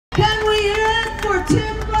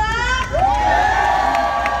Tim Black?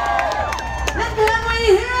 And can we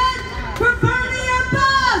hear it for Bernie your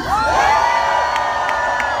boss?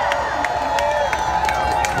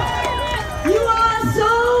 You are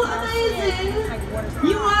so amazing.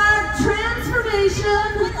 You are transformation.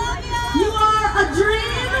 You are a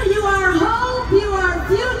dream. You are hope. You are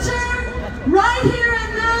future. Right here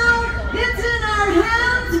and now. It's in our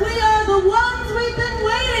hands. We are the ones we've been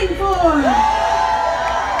waiting for.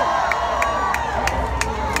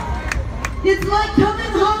 It's like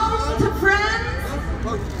coming home to friends.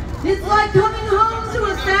 It's like coming home to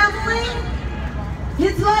a family.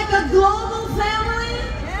 It's like a global family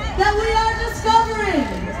that we are discovering.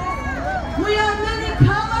 We are many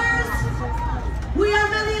colors. We are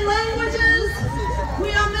many languages.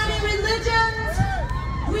 We are many religions.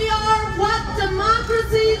 We are what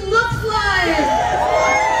democracy looks like.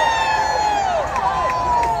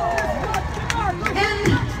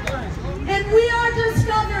 And we are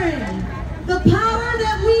discovering the power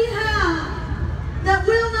that we have that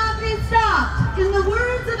will not be stopped. In the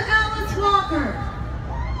words of Alice Walker,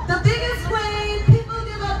 the biggest way people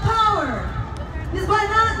give up power is by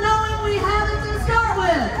not knowing we have it to start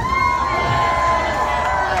with.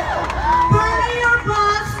 Bernie or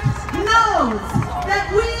bust knows that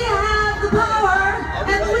we have the power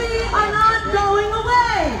and we are not going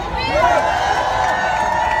away.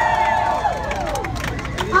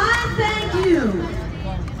 I thank you.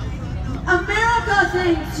 America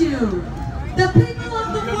thanks you. The people of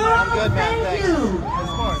the world thank you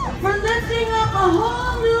for lifting up a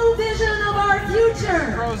whole new vision of our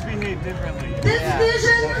future. This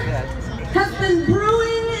vision has been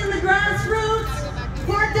brewing in the grassroots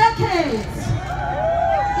for decades.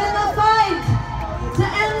 In the fight to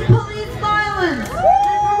end police violence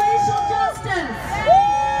and for racial justice.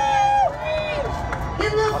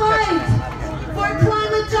 In the fight for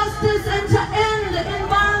climate justice and to end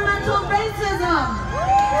environmental racism.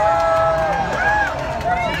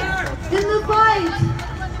 In the fight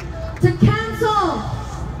to cancel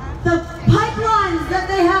the pipelines that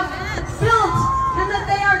they have built and that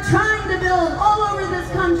they are trying to build all over this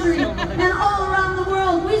country and all around the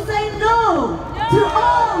world. We say no to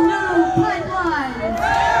all new pipelines.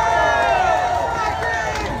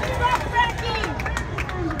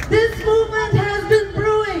 This movement has been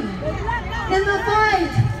brewing in the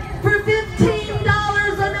fight for $15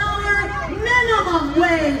 an hour minimum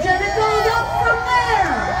wage, and it goes up from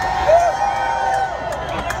there.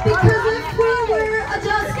 Because if we were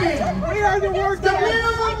adjusting the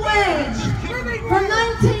minimum wage from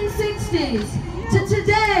 1960s to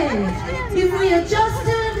today, if we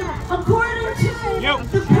adjusted according to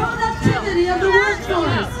the productivity of the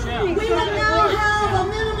workforce, we would now have a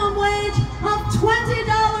minimum wage of $20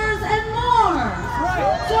 and more.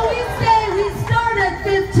 So we start at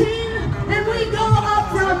 15 and we go up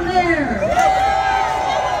from there.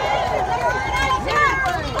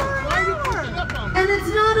 And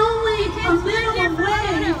it's not only a minimum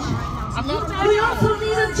wage, we also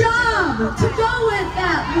need a job to go with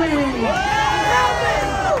that wage.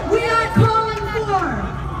 We are calling for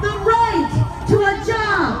the right to a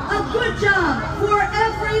job, a good job for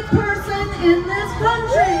every person in this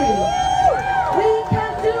country. We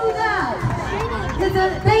can do that. It's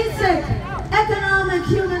a basic economic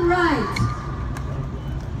human right.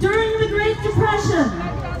 During the Great Depression,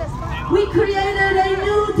 we created a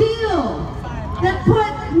New Deal that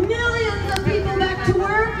put millions of people back to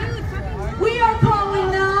work. We are calling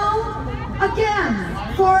now, again,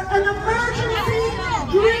 for an emergency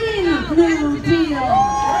Green New Deal.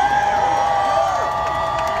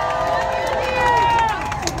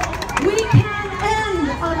 We can end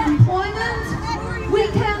unemployment. We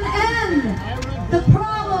can end the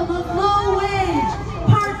problem of low-wage,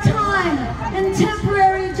 part-time, and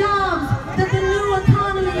temporary jobs that the new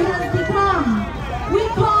economy has become. We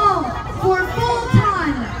call for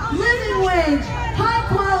full-time, living wage,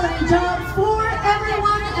 high-quality jobs for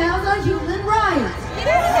everyone as a human right.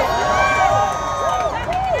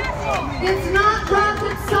 It's not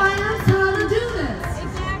rocket science how to do this.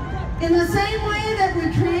 In the same way that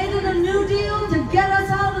we created a New Deal to get us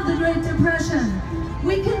out of the Great Depression,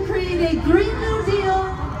 we can create a Green New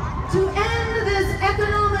Deal to end this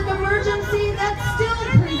economic emergency that still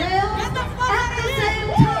prevails at the same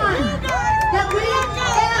time that we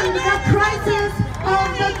end the crisis of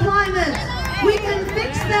the climate. We can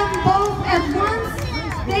fix them both at once.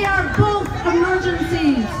 They are both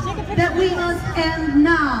emergencies that we must end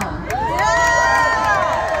now.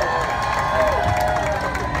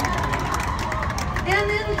 And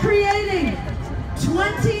in creating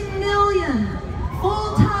 20 million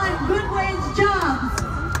full-time good wage jobs,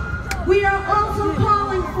 we are also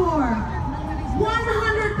calling for 1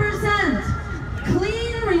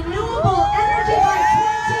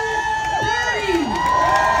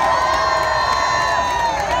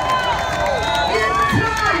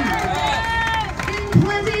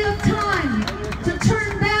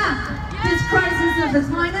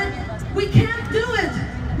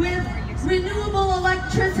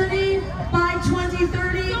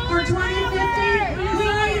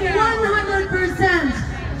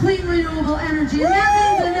 energy, and that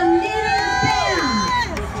means an immediate ban.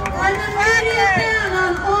 An immediate ban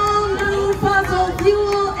on all new fossil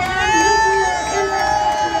fuel and nuclear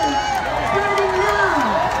infrastructure starting now.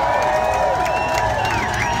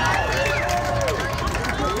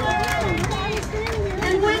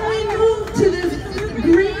 And when we move to this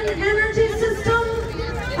green energy system,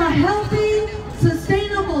 a healthy,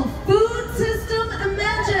 sustainable food system,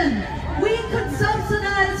 imagine we could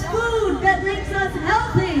subsidize food that makes us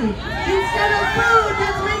healthy instead of food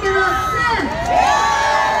that's making us sick.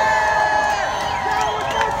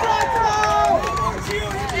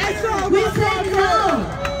 We say no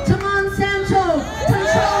to Monsanto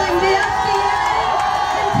controlling the FDA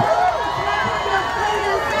and telling us what kind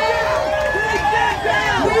of food is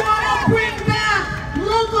safe. We want to bring back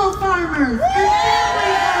local farmers and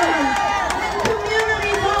family farmers and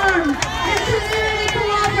community farms and community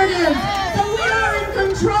cooperatives. So we are in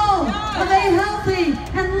control of a healthy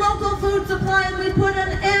and local food supply, and we put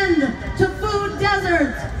an end to food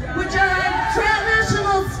deserts, which are a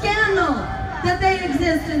transnational scandal that they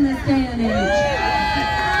exist in this day and age.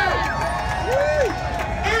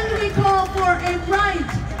 And we call for a right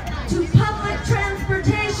to public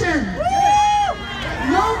transportation.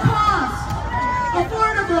 Low cost,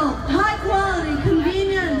 affordable, high quality,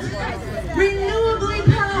 convenient, renewably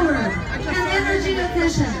powered, and energy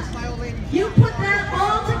efficient. You put that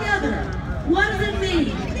all together, what does it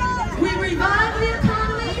mean? We revive the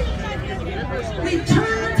economy, we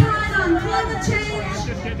turn the tide on climate change,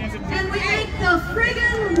 and we make the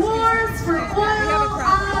friggin' wars for oil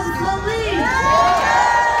obsolete.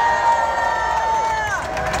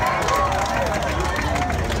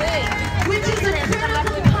 Which is a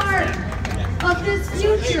critical part of this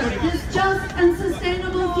future, this just and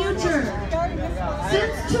sustainable future.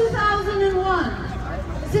 Since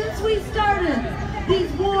 2001, since we started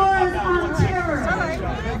these wars on terror,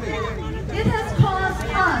 it has cost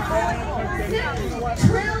us $6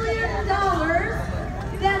 trillion.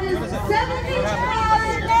 That is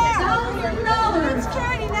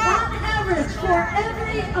 $75,000 on average for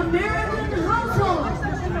every American household.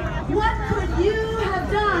 What could you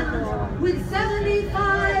have done with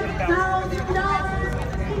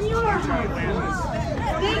 $75,000 in your household?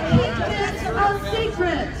 They keep this a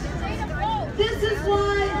secret. This is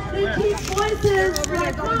why they keep voices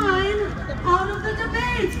like mine out of the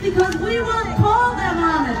debates, because we won't call them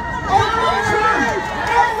on it. Donald Trump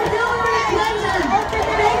and Hillary Clinton,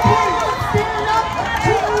 they cannot stand up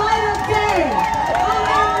to the light of day on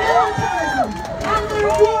their militarism, on their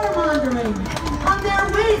warmongering, on their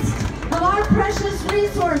waste of our precious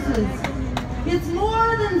resources. It's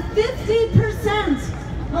more than 50%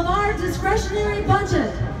 of our discretionary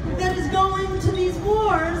budget that is going to these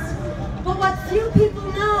wars. But what few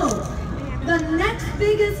people know, the next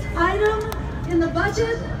biggest item in the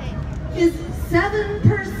budget is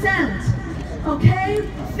 7%, okay?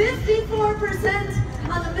 54%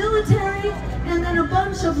 on the military, and then a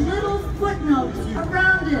bunch of little footnotes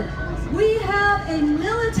around it. We have a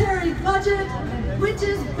military budget which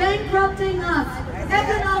is bankrupting us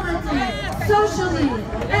economically, socially,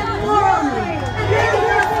 and morally, and making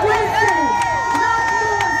us wasted, not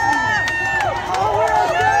more.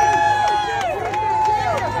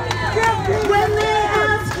 When they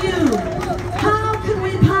ask you, how can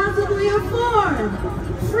we possibly afford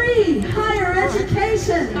free higher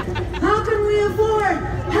education? How can we afford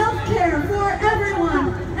health care for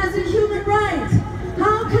everyone as a human right?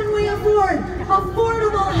 How can we afford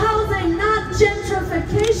affordable housing, not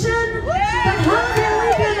gentrification, but housing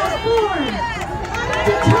we can afford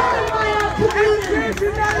to turn our communities?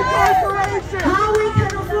 How we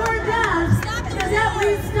can afford that is that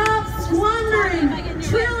we stop squandering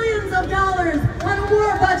trillions of dollars on a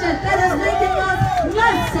war budget that is making us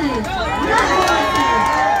less safe, not more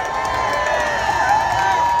safe.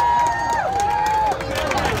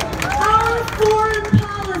 Our foreign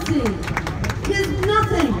policy is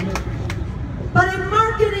nothing but a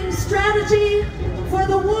marketing strategy for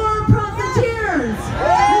the war profiteers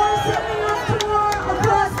who are sending us to war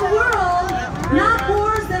across the world, not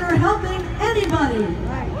wars that are helping anybody.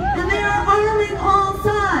 And they are arming all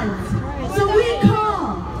sides. So we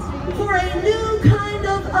call for a new kind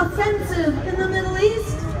of offensive in the Middle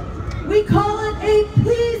East. We call it a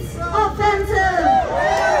peace offensive.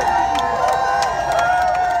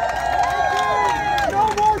 No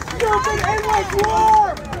more stupid endless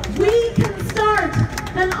war! We can start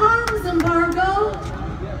an arms embargo,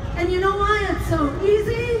 and you know why it's so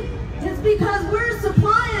easy? It's because we're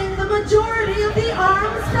supplying the majority of the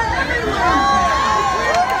arms to everyone.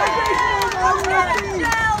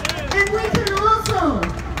 And we can also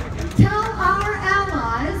tell our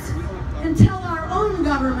allies, and tell our own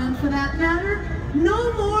government for that matter,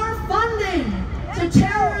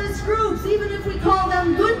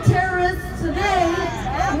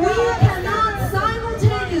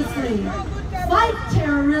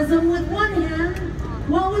 terrorism with one hand,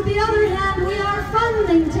 while with the other hand we are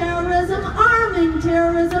funding terrorism, arming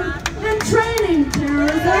terrorism, and training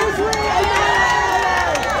terrorism.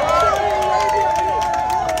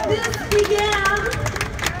 This began,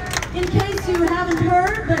 in case you haven't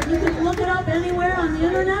heard, but you can look it up anywhere on the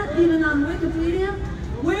internet, even on Wikipedia.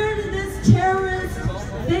 Where did this terrorist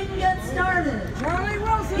thing get started?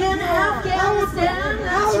 In Afghanistan,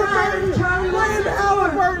 that's right, Charlie Wilson.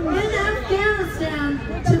 In Afghanistan,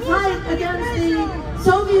 to fight against the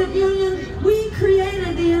Soviet Union, we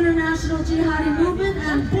created the international jihadi movement,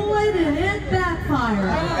 and boy did it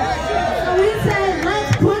backfire. So we say,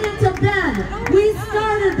 let's put it to bed. We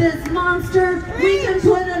started this monster, we can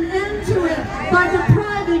put an end to it by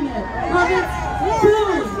depriving it of its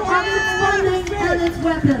food, of its funding, and its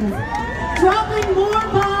weapons. Dropping more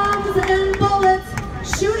bombs and bullets,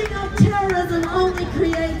 shooting up terrorism only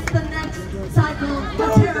creates the next cycle of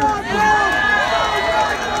terrorism.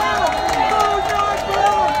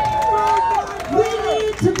 We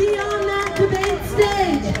need to be on that debate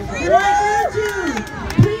stage. And I urge you,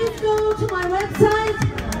 please go to my website,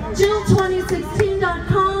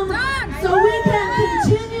 Jill2016.com, so we can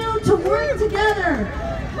continue to work together.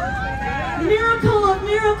 Miracle of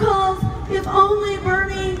miracles, if only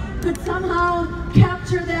Bernie could somehow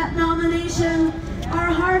capture that nomination.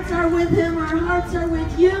 Our hearts are with him, our hearts are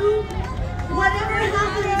with you. Whatever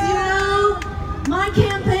happens, you know, my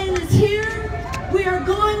campaign is here. We are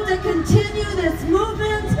going to continue this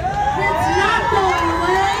movement. It's not going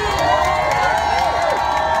away.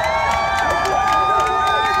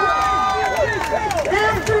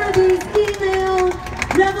 After these email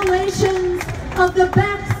revelations of the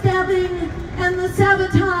backstabbing and the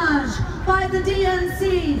sabotage by the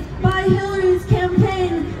DNC, by Hillary's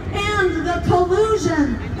campaign, and the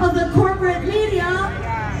collusion of the corporate media,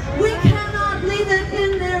 we cannot leave it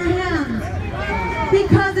in their hands,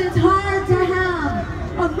 because it's hard to have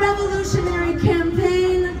a revolutionary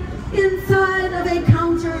campaign inside of a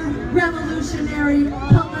counter-revolutionary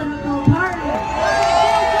political party.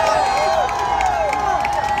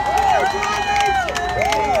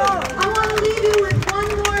 I want to leave you with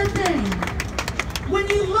one more thing. When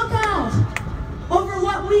you look out over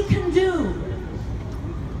what we can do,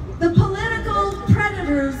 the political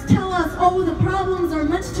predators tell us, oh, the problems are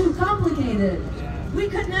much too complicated. We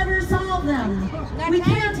could never solve them. We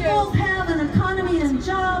can't both have an economy and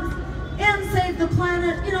jobs and save the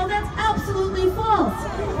planet. You know, that's absolutely false.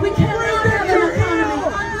 We cannot have an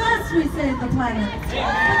economy unless we save the planet.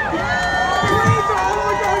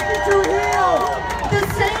 The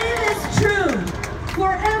same is true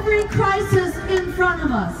for every crisis in front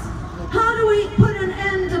of us. How do we put an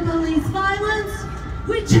end to police violence?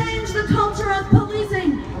 We change the culture of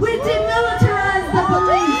policing. We demilitarize the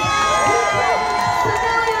police. We create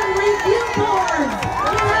civilian review boards.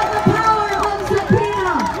 We have the power of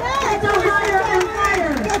subpoena to hire and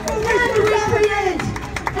fire. And we create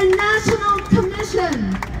a national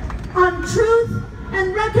commission on truth and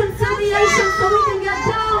reconciliation so we can get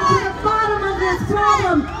down to the bottom of this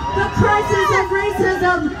problem, the crisis of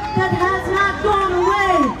racism that has not gone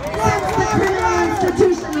away since the criminal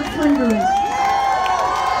institution of slavery.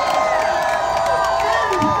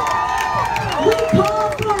 We call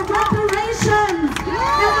for reparations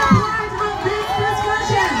as a part of this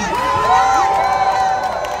discussion.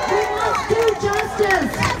 We must do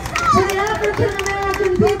justice to the African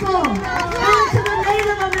American people and to the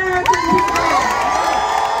Native American people.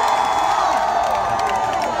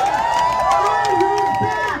 On whose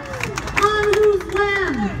backs, on whose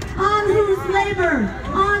land, on whose labor,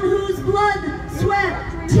 on whose blood, sweat,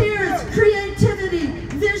 tears, creativity,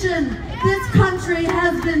 vision, this country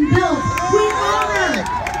has been built. We honor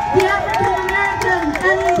the African American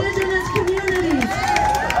and indigenous communities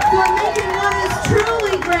for making what is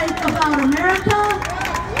truly great about America.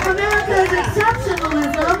 America's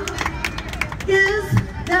exceptionalism is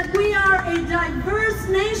that we are a diverse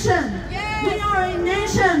nation. We are a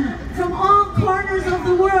nation from all corners of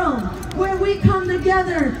the world where we come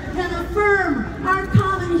together and affirm our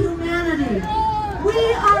common humanity.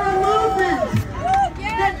 We are a movement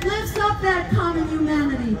that lifts up that common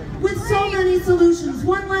humanity with so many solutions.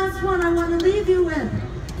 One last one I want to leave you with,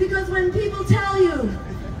 because when people tell you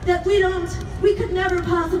that we could never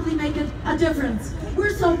possibly make a difference,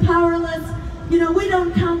 we're so powerless, you know, we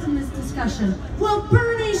don't count in this discussion. Well,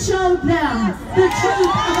 Bernie showed them the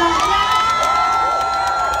truth about that.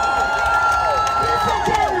 This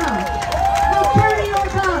agenda of Bernie or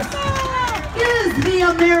bust is the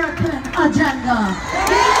American agenda.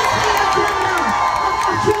 It is the agenda of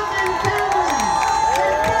the human family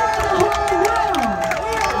and for the whole world.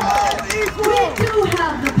 We do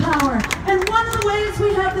have the power, and one of the ways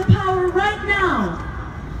we have the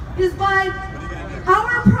why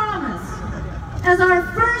our promise as our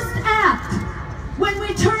first act when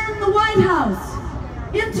we turn the White House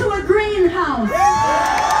into a greenhouse.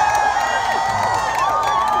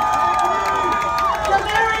 The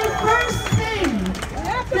very first thing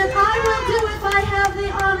that I will do if I have the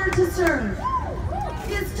honor to serve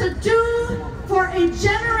is to do for a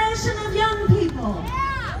generation of young people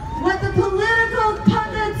what the political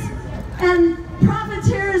pundits and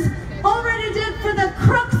profiteers already did for the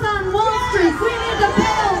crooks on Wall Street. We need to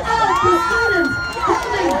bail out the students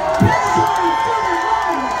holding predatory student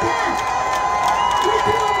loan debt. We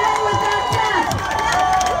do away with that debt.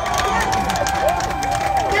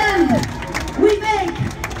 And we make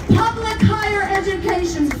public higher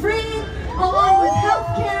education free, along with health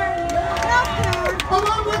care,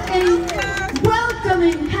 along with a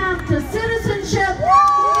welcoming path to citizenship.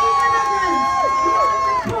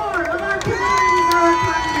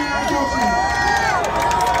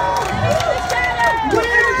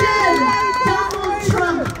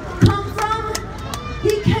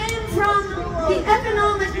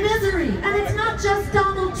 And it's not just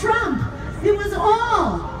Donald Trump. It was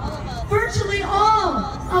virtually all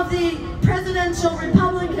of the presidential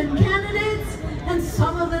Republican candidates and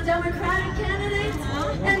some of the Democratic candidates.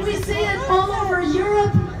 And we see it all over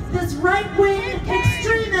Europe, this right-wing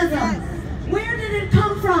extremism. Where did it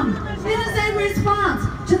come from? It is a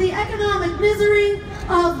response to the economic misery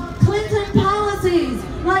of Clinton policies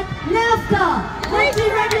like NAFTA, like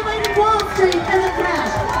deregulating Wall Street and the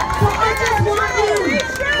crash. So I just want you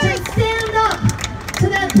to stand up to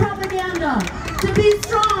that propaganda, to be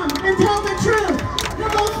strong and tell the truth. The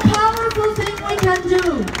most powerful thing we can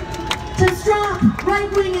do to stop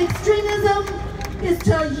right-wing extremism is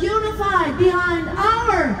to unify behind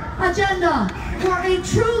our agenda for a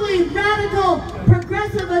truly radical,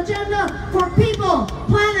 progressive agenda for people,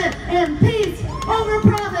 planet, and peace over